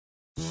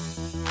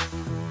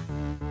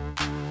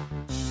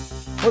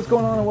What's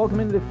going on, and welcome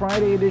into the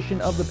Friday edition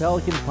of the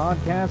Pelicans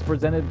podcast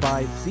presented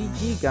by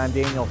SeatGeek. I'm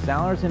Daniel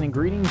Sallerson, and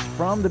greetings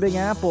from the Big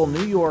Apple,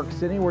 New York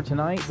City, where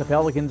tonight the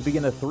Pelicans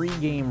begin a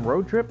 3-game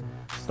road trip,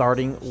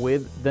 starting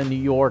with the New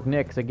York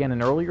Knicks. Again,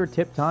 an earlier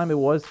tip time. It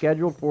was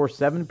scheduled for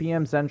 7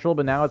 p.m. Central,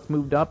 but now it's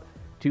moved up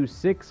to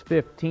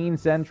 6:15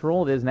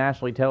 Central. It is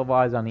nationally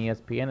televised on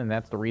ESPN, and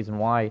that's the reason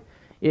why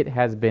it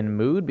has been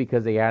moved,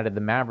 because they added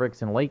the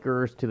Mavericks and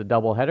Lakers to the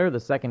doubleheader, the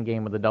second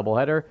game of the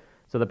doubleheader.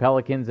 So the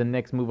Pelicans and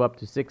Knicks move up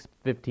to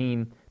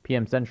 6:15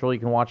 p.m. Central. You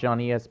can watch it on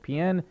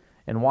ESPN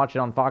and watch it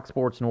on Fox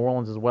Sports New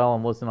Orleans as well,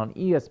 and listen on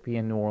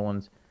ESPN New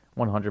Orleans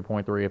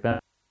 100.3 FM.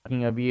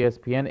 Speaking of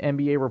ESPN,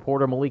 NBA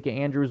reporter Malika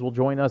Andrews will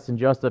join us in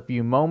just a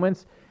few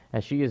moments,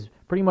 as she is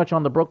pretty much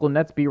on the Brooklyn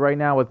Nets beat right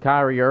now with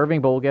Kyrie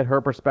Irving, but we'll get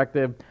her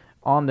perspective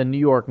on the New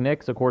York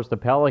Knicks, of course, the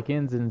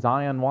Pelicans and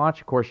Zion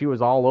watch. Of course, she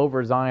was all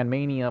over Zion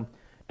mania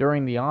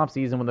during the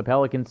offseason when the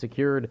Pelicans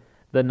secured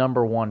the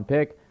number 1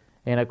 pick.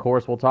 And, of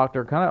course, we'll talk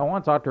to her. I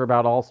want to talk to her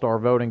about All-Star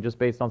voting, just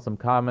based on some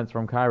comments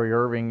from Kyrie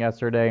Irving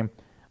yesterday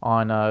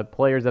on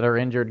players that are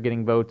injured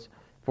getting votes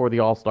for the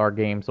All-Star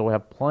game. So we'll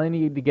have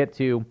plenty to get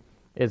to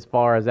as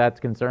far as that's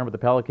concerned. But the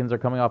Pelicans are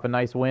coming off a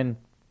nice win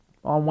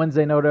on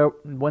Wednesday night,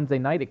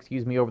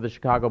 over the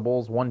Chicago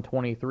Bulls,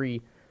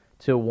 123-108.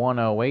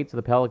 So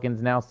the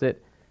Pelicans now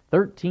sit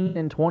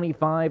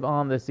 13-25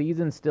 on the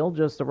season, still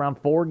just around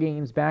 4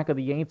 games back of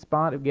the 8th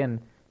spot. Again,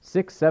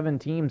 6-7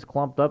 teams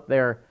clumped up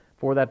there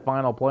for that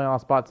final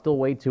playoff spot. Still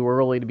way too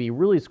early to be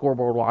really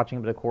scoreboard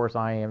watching, but of course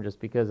I am, just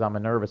because I'm a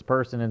nervous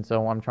person, and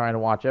so I'm trying to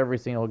watch every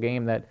single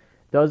game that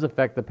does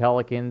affect the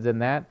Pelicans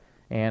and that.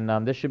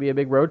 And this should be a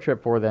big road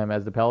trip for them,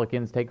 as the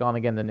Pelicans take on,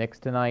 again, the Knicks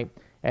tonight,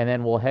 and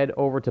then we'll head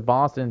over to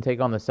Boston and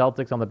take on the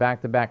Celtics on the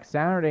back-to-back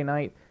Saturday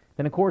night.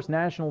 Then, of course,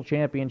 National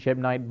Championship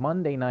night,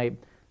 Monday night,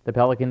 the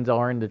Pelicans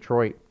are in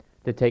Detroit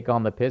to take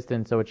on the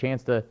Pistons, so a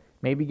chance to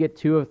maybe get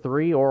 2 of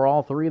 3 or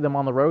all 3 of them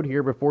on the road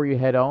here before you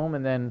head home.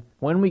 And then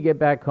when we get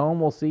back home,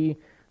 we'll see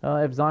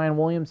if Zion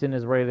Williamson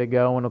is ready to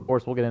go. And, of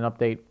course, we'll get an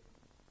update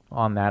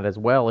on that as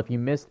well. If you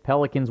missed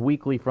Pelicans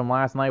Weekly from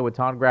last night with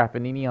Todd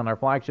Graffinini on our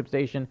flagship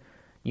station,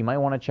 you might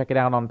want to check it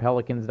out on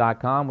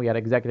Pelicans.com. We had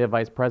Executive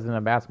Vice President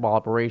of Basketball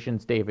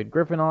Operations David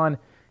Griffin on.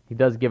 He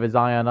does give a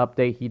Zion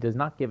update. He does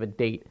not give a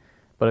date.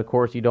 But, of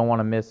course, you don't want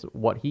to miss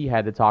what he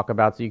had to talk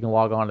about, so you can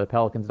log on to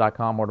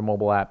Pelicans.com or the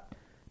mobile app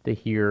to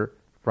hear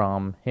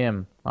from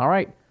him. All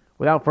right,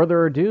 without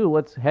further ado,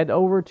 let's head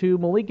over to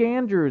Malika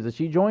Andrews as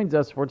she joins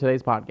us for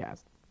today's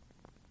podcast.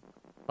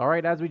 All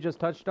right, as we just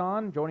touched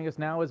on, joining us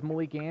now is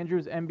Malika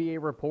Andrews,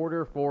 NBA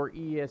reporter for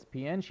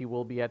ESPN. She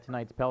will be at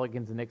tonight's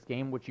Pelicans and Knicks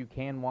game, which you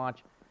can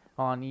watch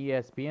on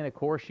ESPN. Of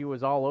course, she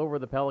was all over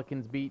the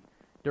Pelicans beat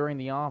during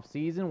the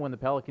offseason when the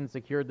Pelicans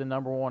secured the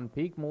number 1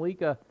 pick.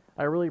 Malika,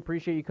 I really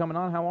appreciate you coming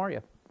on. How are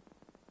you?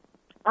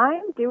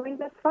 I'm doing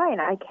just fine.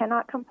 I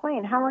cannot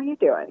complain. How are you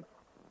doing?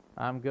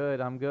 I'm good.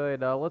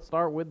 Let's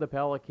start with the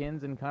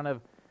Pelicans and kind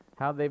of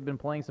how they've been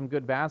playing some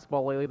good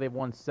basketball lately. They've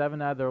won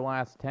 7 out of their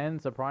last 10,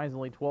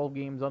 surprisingly 12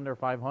 games under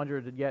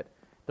 500, yet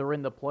they're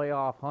in the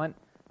playoff hunt.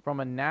 From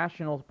a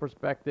national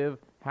perspective,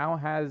 how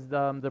has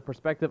the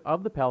perspective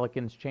of the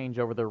Pelicans changed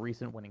over their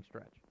recent winning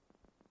stretch?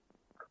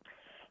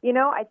 You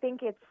know, I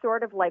think it's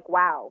sort of like,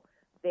 wow,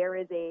 there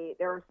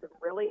are some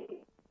really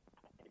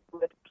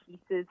good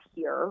pieces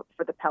here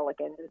for the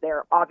Pelicans.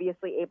 They're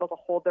obviously able to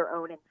hold their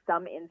own in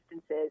some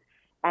instances,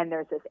 and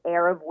there's this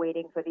air of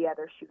waiting for the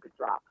other shoe to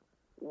drop.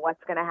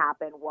 What's going to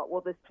happen? What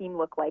will this team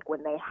look like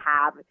when they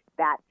have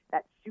that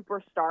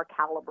superstar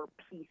caliber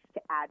piece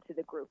to add to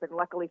the group? And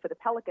luckily for the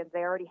Pelicans, they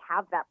already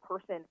have that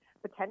person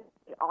potentially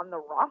on the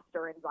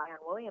roster in Zion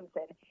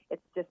Williamson.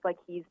 It's just like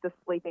he's the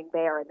sleeping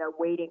bear, and they're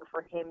waiting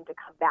for him to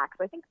come back.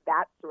 So I think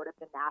that's sort of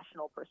the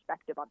national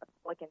perspective on the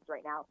Pelicans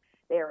right now.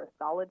 They are a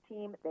solid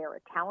team. They are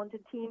a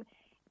talented team,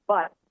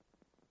 but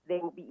they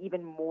will be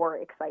even more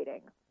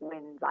exciting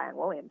when Zion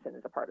Williamson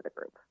is a part of the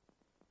group.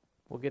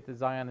 We'll get to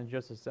Zion in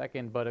just a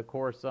second, but of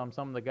course, some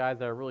of the guys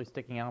that are really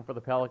sticking out for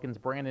the Pelicans,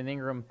 Brandon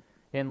Ingram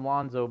and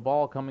Lonzo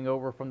Ball coming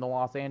over from the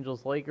Los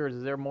Angeles Lakers.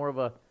 Is there more of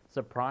a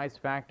surprise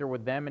factor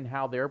with them and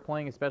how they're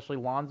playing, especially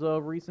Lonzo,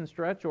 a recent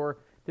stretch, or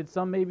did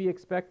some maybe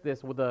expect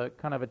this with a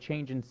kind of a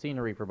change in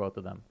scenery for both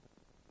of them?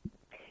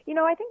 You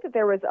know, I think that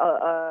there was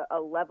a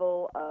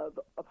level of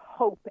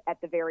hope at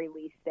the very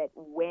least that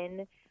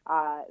when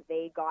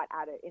they got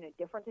in a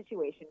different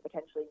situation,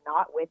 potentially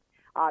not with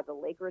the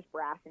Lakers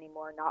brass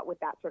anymore, not with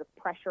that sort of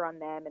pressure on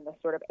them and the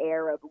sort of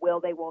air of will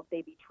they, won't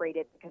they be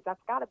traded, because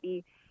that's got to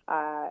be,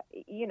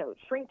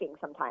 shrinking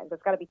sometimes.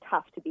 It's got to be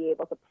tough to be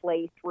able to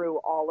play through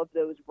all of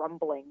those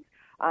rumblings.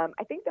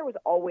 I think there was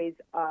always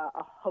a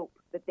hope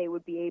that they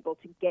would be able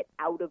to get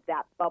out of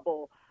that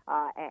bubble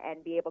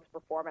and be able to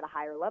perform at a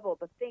higher level.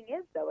 The thing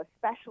is, though,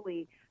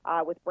 especially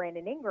with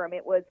Brandon Ingram,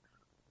 it was,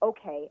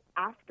 okay,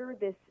 after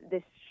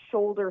this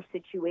shoulder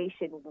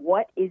situation,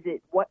 what is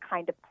it? What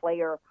kind of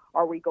player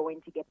are we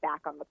going to get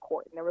back on the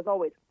court? And there was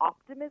always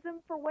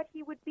optimism for what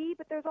he would be,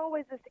 but there's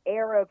always this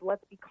air of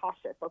let's be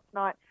cautious. Let's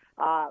not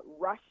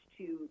rush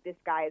to this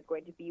guy is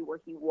going to be where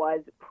he was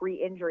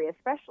pre-injury,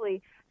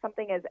 especially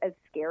something as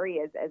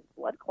scary as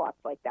blood clots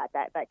like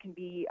that can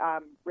be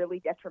really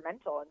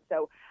detrimental. And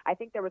so I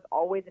think there was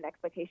always an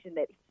expectation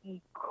that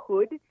he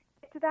could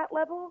to that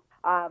level,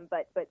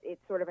 but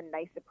it's sort of a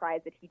nice surprise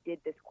that he did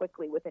this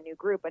quickly with a new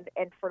group.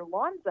 And for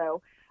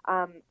Lonzo,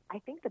 I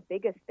think the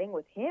biggest thing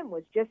with him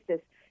was just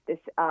this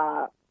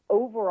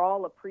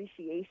overall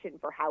appreciation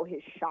for how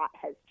his shot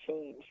has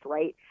changed,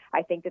 right?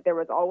 I think that there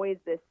was always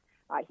this,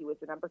 he was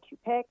the number 2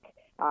 pick.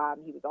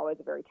 He was always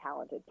a very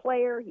talented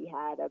player. He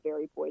had a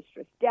very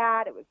boisterous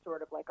dad. It was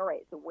sort of like, all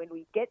right, so when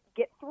we get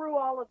through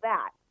all of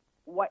that,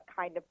 what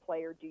kind of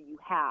player do you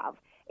have?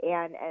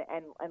 And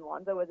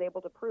Lonzo was able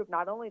to prove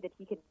not only that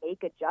he can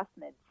make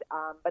adjustments,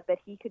 but that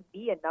he could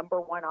be a number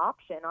 1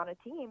 option on a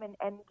team.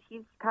 And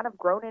he's kind of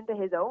grown into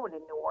his own in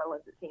New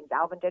Orleans, it seems.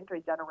 Alvin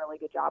Gentry's done a really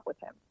good job with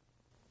him.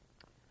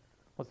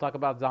 Let's talk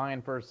about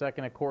Zion for a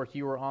second. Of course,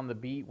 you were on the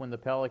beat when the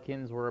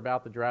Pelicans were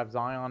about to draft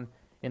Zion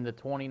in the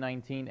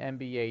 2019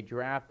 NBA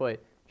draft.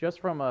 But just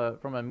from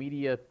a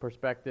media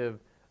perspective,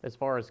 as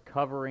far as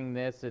covering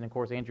this, and of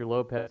course Andrew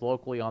Lopez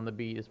locally on the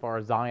beat as far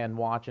as Zion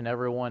Watch, and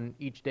everyone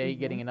each day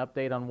getting an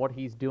update on what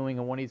he's doing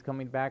and when he's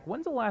coming back.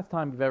 When's the last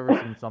time you've ever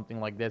seen something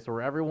like this,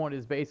 where everyone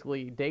is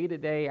basically day to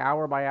day,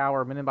 hour by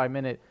hour, minute by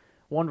minute,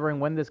 wondering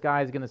when this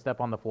guy is going to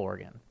step on the floor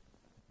again?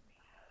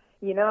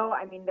 You know,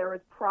 I mean, there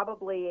was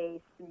probably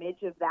a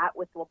smidge of that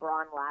with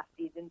LeBron last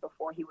season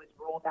before he was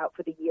ruled out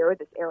for the year.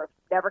 This era of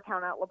never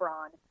count out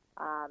LeBron.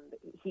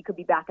 He could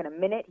be back in a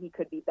minute. He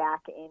could be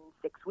back in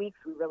 6 weeks.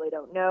 We really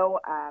don't know.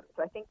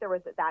 So I think there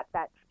was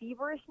that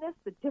feverishness.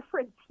 The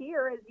difference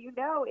here, as you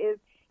know, is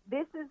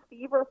this is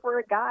fever for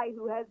a guy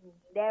who has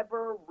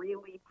never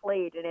really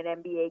played in an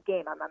NBA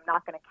game. I'm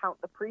not going to count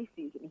the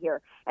preseason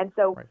here. And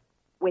so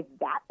with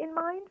that in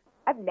mind,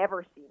 I've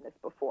never seen this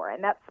before,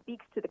 and that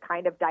speaks to the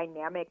kind of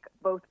dynamic,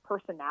 both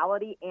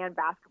personality and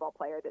basketball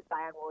player that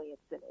Zion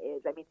Williamson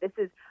is. I mean, this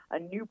is a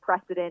new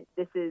precedent.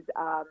 This is,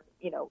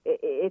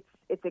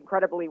 it's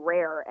incredibly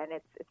rare, and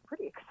it's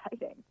pretty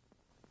exciting.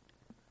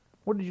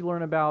 What did you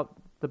learn about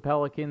the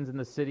Pelicans and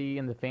the city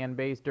and the fan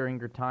base during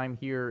your time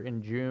here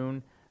in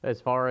June? As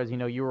far as,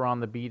 you were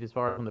on the beat as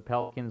far as when the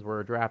Pelicans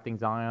were drafting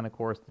Zion, of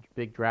course, the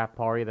big draft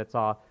party that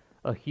saw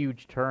a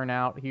huge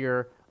turnout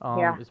here.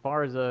 As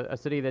far as a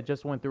city that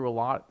just went through a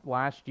lot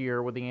last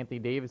year with the Anthony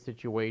Davis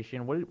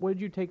situation, what did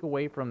you take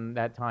away from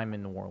that time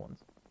in New Orleans?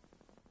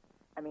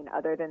 I mean,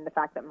 other than the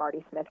fact that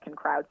Marty Smith can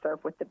crowd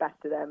surf with the best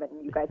of them, and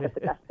you guys have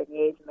the best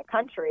beignets in the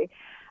country.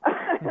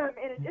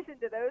 In addition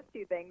to those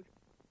two things,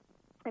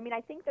 I mean,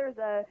 I think there's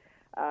a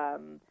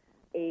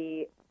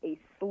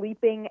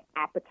sleeping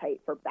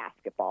appetite for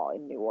basketball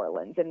in New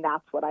Orleans, and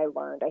that's what I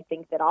learned. I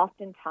think that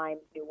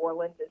oftentimes New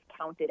Orleans is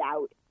counted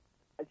out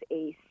as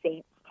a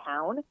Saints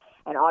town,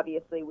 and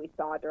obviously we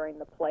saw during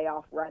the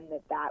playoff run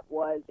that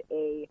was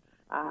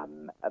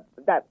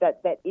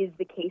that is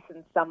the case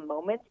in some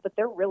moments, but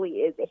there really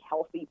is a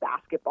healthy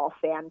basketball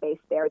fan base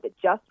there that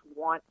just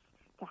wants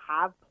to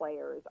have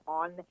players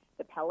on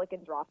the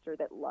Pelicans roster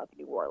that love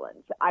New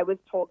Orleans. I was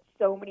told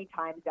so many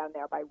times down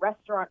there by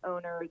restaurant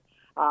owners,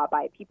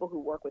 by people who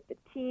work with the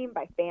team,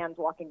 by fans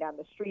walking down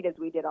the street as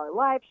we did our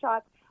live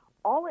shots,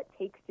 all it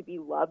takes to be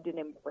loved and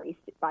embraced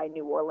by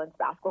New Orleans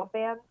basketball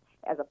fans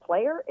as a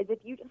player is if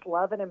you just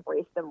love and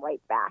embrace them right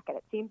back. And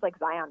it seems like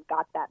Zion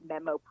got that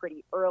memo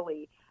pretty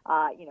early,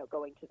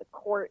 going to the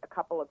court a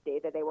couple of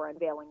days that they were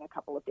unveiling a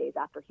couple of days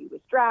after he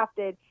was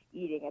drafted,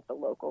 eating at the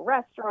local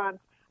restaurants.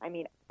 I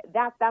mean,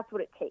 that's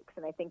what it takes.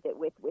 And I think that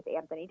with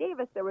Anthony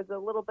Davis, there was a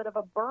little bit of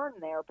a burn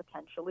there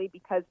potentially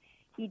because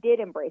he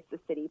did embrace the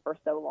city for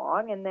so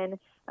long. And then,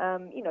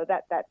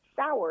 that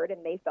soured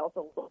and they felt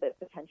a little bit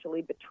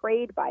potentially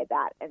betrayed by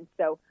that. And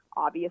so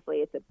obviously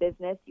it's a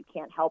business. You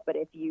can't help it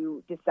if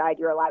you decide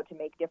you're allowed to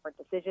make different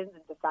decisions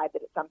and decide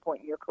that at some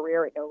point in your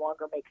career it no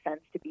longer makes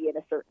sense to be in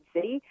a certain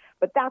city.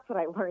 But that's what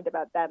I learned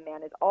about them,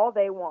 man, is all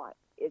they want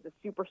is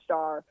a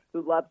superstar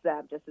who loves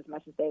them just as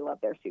much as they love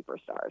their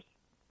superstars.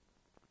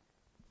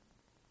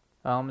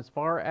 As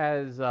far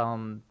as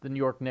the New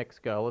York Knicks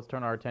go, let's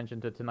turn our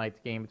attention to tonight's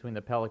game between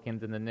the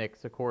Pelicans and the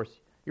Knicks. Of course,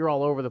 you're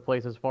all over the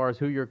place as far as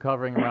who you're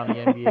covering around the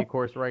NBA. Of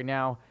course, right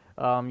now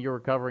you're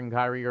covering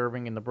Kyrie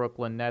Irving and the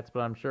Brooklyn Nets, but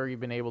I'm sure you've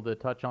been able to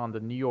touch on the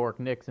New York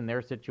Knicks and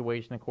their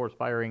situation, of course,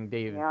 firing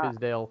David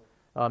Fizdale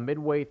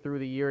midway through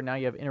the year. Now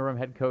you have interim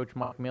head coach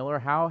Mike Miller.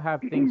 How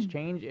have things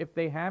changed, if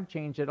they have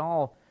changed at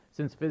all,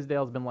 since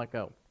Fizdale's been let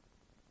go?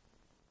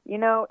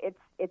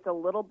 It's a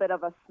little bit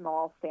of a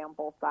small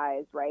sample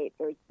size, right?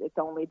 It's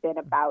only been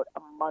about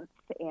a month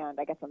and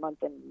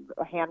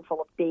a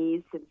handful of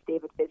days since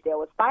David Fizdale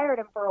was fired.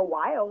 And for a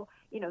while,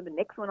 the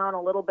Knicks went on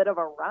a little bit of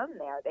a run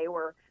there. They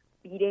were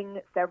beating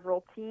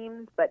several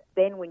teams, but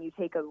then when you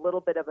take a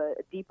little bit of a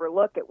deeper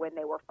look at when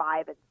they were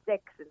 5 and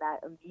 6 and that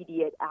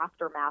immediate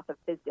aftermath of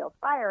Fizdale's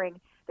firing,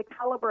 the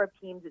caliber of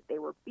teams that they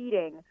were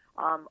beating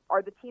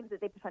are the teams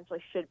that they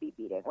potentially should be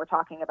beating. We're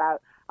talking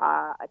about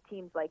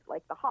teams like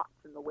the Hawks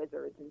and the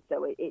Wizards, and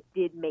so it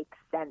did make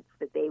sense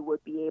that they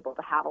would be able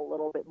to have a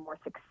little bit more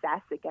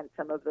success against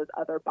some of those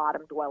other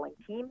bottom-dwelling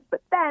teams.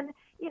 But then,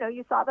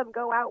 you saw them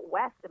go out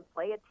west and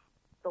play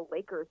the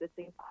Lakers. It's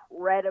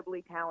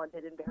incredibly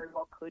talented and very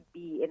well could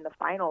be in the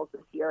finals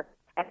this year,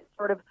 and it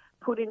sort of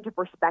put into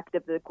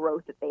perspective the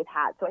growth that they've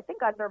had. So I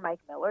think under Mike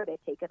Miller,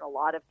 they've taken a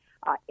lot of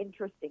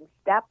interesting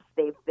steps.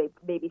 They've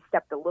maybe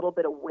stepped a little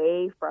bit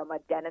away from a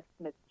Dennis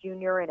Smith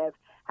Jr. and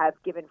have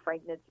given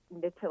Frank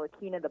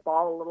Ntilikina the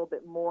ball a little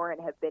bit more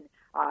and have been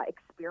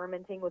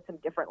experimenting with some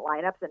different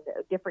lineups and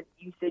different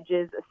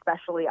usages,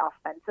 especially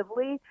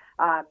offensively.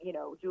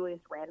 Julius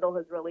Randle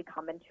has really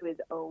come into his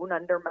own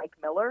under Mike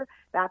Miller.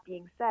 That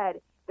being said,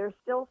 there's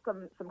still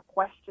some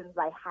questions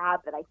I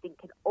have that I think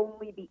can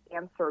only be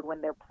answered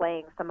when they're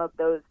playing some of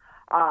those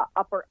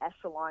upper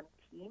echelon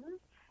teams.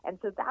 And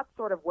so that's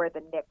sort of where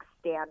the Knicks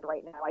stand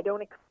right now. I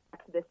don't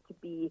expect this to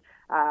be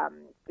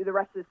the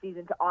rest of the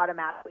season to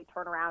automatically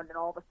turn around and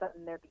all of a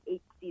sudden they're the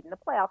 8th seed in the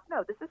playoffs.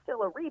 No, this is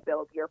still a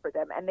rebuild year for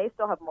them, and they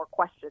still have more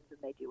questions than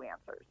they do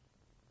answers.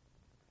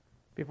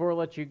 Before I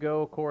let you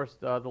go, of course,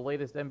 the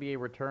latest NBA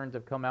returns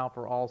have come out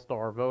for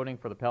All-Star voting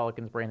for the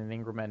Pelicans, Brandon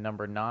Ingram at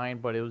number 9.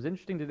 But it was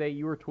interesting today,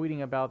 you were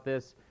tweeting about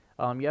this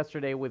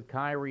yesterday with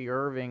Kyrie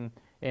Irving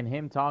and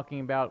him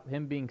talking about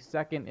him being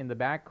second in the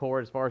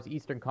backcourt as far as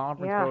Eastern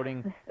Conference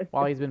voting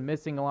while he's been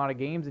missing a lot of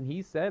games. And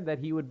he said that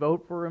he would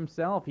vote for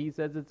himself. He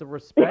says it's a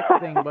respect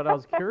thing. But I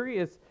was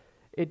curious.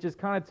 It just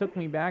kind of took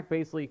me back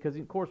basically because,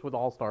 of course, with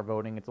All-Star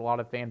voting, it's a lot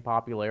of fan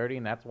popularity.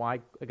 And that's why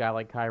a guy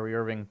like Kyrie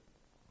Irving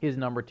is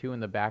number 2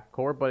 in the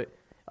backcourt. But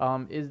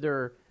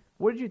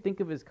what did you think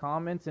of his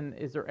comments, and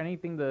is there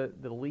anything the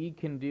league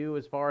can do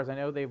as far as, I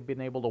know they've been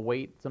able to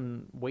weight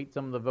some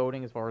of the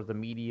voting as far as the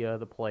media,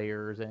 the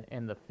players,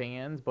 and the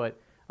fans, but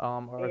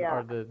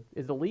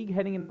is the league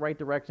heading in the right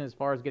direction as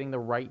far as getting the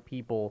right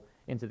people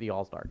into the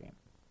All-Star game?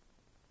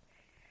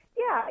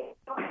 Yeah,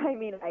 I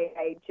mean,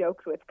 I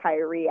joked with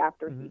Kyrie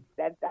after he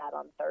said that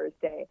on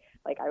Thursday.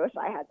 Like, I wish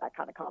I had that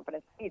kind of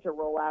confidence. I need to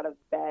roll out of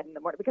bed in the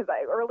morning because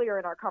earlier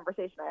in our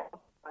conversation,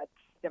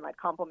 I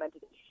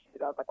complimented his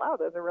shoes. I was like, "Wow,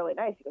 those are really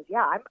nice." He goes,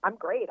 "Yeah, I'm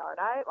great, aren't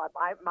I?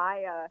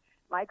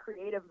 My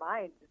creative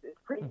mind is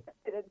pretty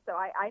good, and so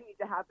I need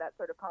to have that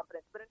sort of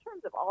confidence." But in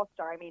terms of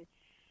All-Star, I mean,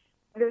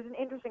 there's an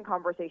interesting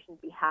conversation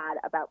to be had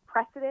about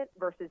precedent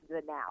versus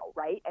the now,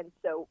 right? And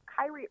so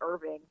Kyrie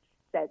Irving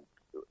said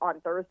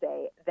on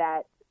Thursday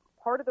that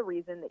part of the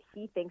reason that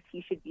he thinks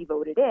he should be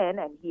voted in,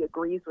 and he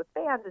agrees with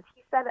fans, is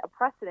he set a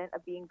precedent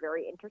of being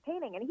very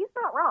entertaining. And he's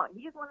not wrong.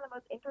 He is one of the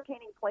most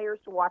entertaining players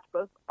to watch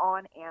both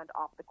on and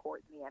off the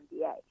court in the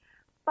NBA.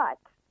 But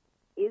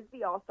is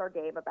the All-Star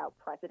game about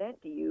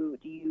precedent? Do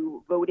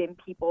you vote in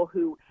people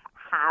who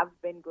have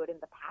been good in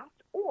the past,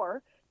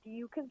 or do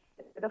you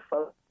consider the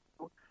folks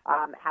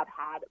have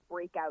had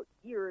breakout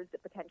years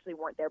that potentially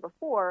weren't there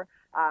before,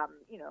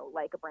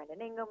 like a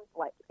Brandon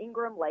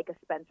Ingram, like a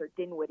Spencer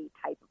Dinwiddie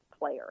type of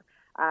player.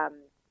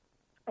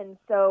 And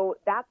so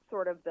that's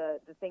sort of the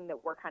thing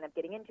that we're kind of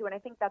getting into. And I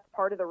think that's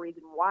part of the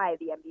reason why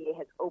the NBA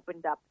has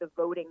opened up the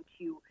voting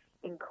to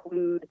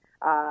include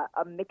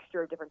a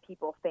mixture of different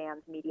people,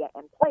 fans, media,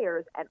 and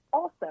players. And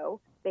also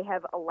they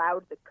have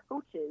allowed the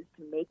coaches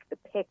to make the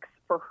picks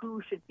for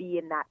who should be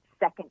in that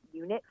second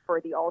unit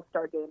for the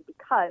All-Star game,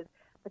 because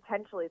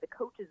potentially the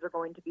coaches are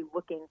going to be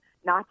looking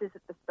not just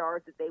at the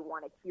stars that they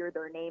want to hear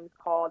their names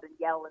called and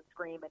yell and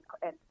scream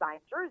and sign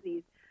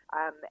jerseys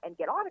and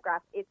get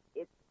autographs.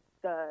 It's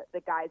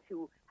the guys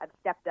who have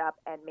stepped up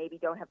and maybe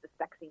don't have the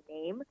sexy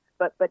name,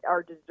 but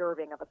are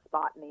deserving of a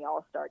spot in the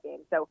All-Star game.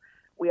 So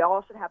we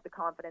all should have the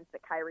confidence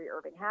that Kyrie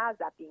Irving has.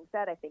 That being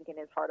said, I think in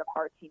his heart of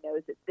hearts, he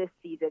knows that this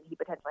season he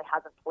potentially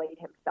hasn't played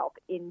himself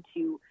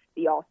into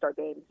the All-Star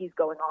game. He's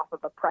going off of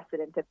a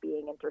precedent of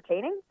being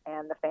entertaining,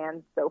 and the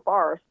fans so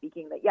far are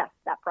speaking that, yes,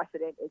 that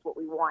precedent is what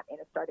we want in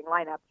a starting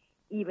lineup,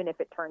 even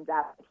if it turns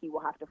out that he will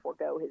have to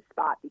forego his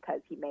spot because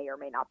he may or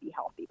may not be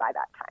healthy by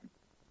that time.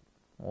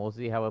 We'll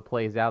see how it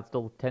plays out.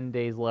 Still 10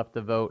 days left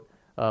to vote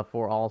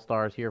for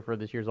All-Stars here for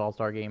this year's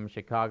All-Star game in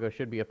Chicago.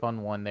 Should be a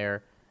fun one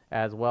there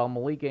as well.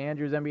 Malika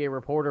Andrews, NBA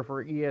reporter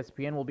for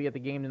ESPN, will be at the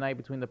game tonight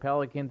between the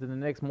Pelicans and the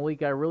Knicks.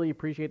 Malika, I really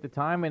appreciate the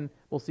time, and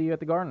we'll see you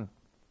at the Garden.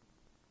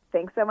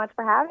 Thanks so much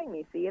for having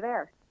me. See you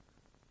there.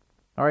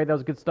 All right, that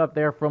was good stuff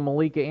there from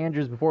Malika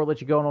Andrews. Before I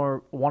let you go, I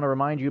want to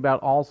remind you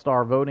about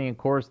All-Star voting. Of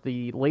course,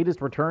 the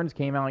latest returns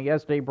came out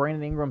yesterday.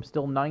 Brandon Ingram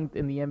still 9th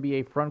in the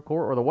NBA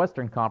frontcourt, or the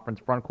Western Conference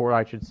frontcourt,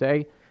 I should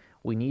say.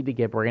 We need to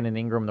get Brandon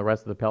Ingram and the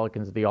rest of the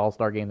Pelicans to the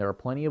All-Star game. There are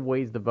plenty of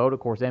ways to vote. Of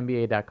course,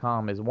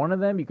 NBA.com is one of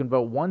them. You can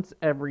vote once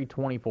every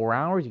 24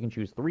 hours. You can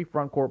choose 3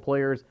 frontcourt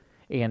players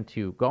and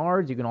 2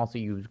 guards. You can also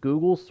use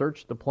Google,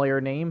 search the player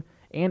name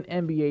and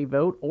NBA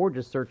vote, or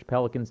just search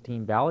Pelicans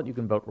team ballot. You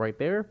can vote right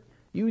there.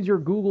 Use your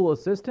Google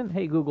Assistant.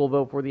 Hey, Google,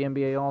 vote for the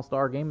NBA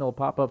All-Star game. It'll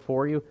pop up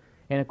for you.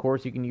 And, of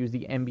course, you can use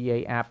the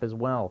NBA app as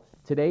well.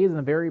 Today is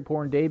a very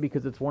important day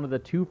because it's one of the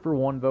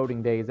 2-for-1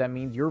 voting days. That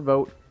means your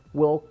vote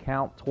will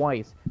count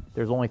twice.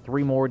 There's only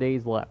 3 more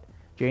days left.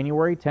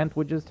 January 10th,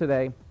 which is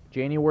today,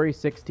 January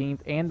 16th,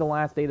 and the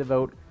last day to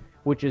vote,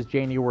 which is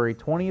January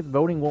 20th.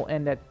 Voting will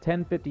end at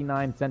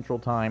 10:59 Central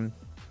Time.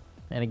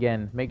 And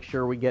again, make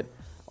sure we get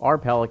our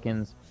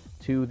Pelicans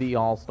to the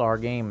All-Star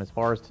game. As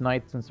far as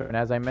tonight's concerned,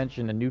 as I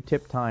mentioned, a new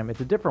tip time.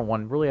 It's a different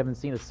one. Really haven't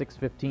seen a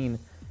 6:15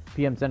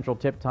 p.m. Central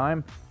tip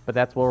time, but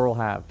that's what we'll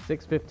have.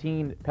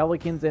 6:15,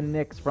 Pelicans and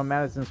Knicks from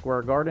Madison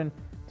Square Garden.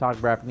 Todd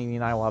Graffinini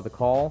and I will have the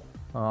call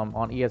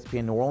on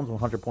ESPN New Orleans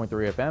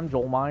 100.3 FM.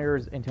 Joel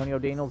Myers, Antonio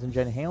Daniels, and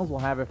Jen Hales will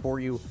have it for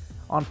you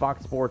on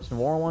Fox Sports New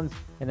Orleans,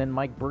 and then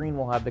Mike Breen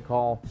will have the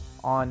call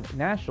on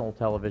national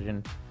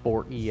television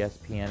for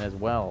ESPN as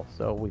well.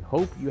 So we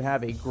hope you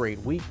have a great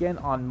weekend.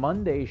 On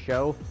Monday's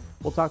show,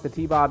 we'll talk to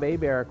T-Bob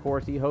Hebert. Of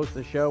course, he hosts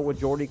the show with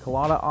Jordy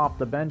Culotta off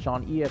the bench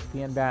on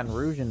ESPN Baton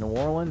Rouge in New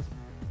Orleans,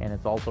 and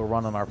it's also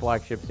run on our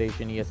flagship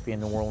station, ESPN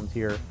New Orleans,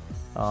 here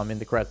in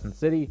the Crescent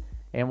City.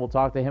 And we'll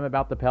talk to him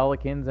about the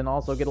Pelicans and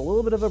also get a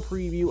little bit of a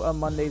preview of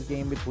Monday's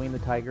game between the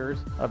Tigers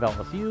of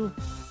LSU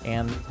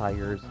and the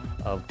Tigers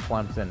of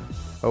Clemson.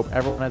 Hope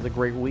everyone has a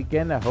great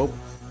weekend. I hope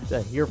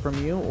to hear from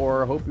you,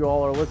 or hope you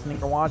all are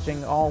listening or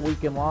watching all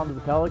weekend long to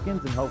the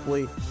Pelicans, and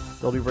hopefully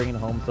they'll be bringing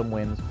home some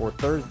wins for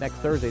next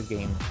Thursday's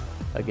game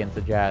against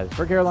the Jazz.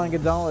 For Caroline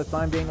Gonzalez,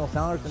 I'm Daniel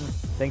Salerson.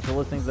 Thanks for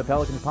listening to the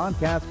Pelicans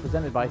podcast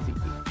presented by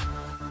SeatGeek.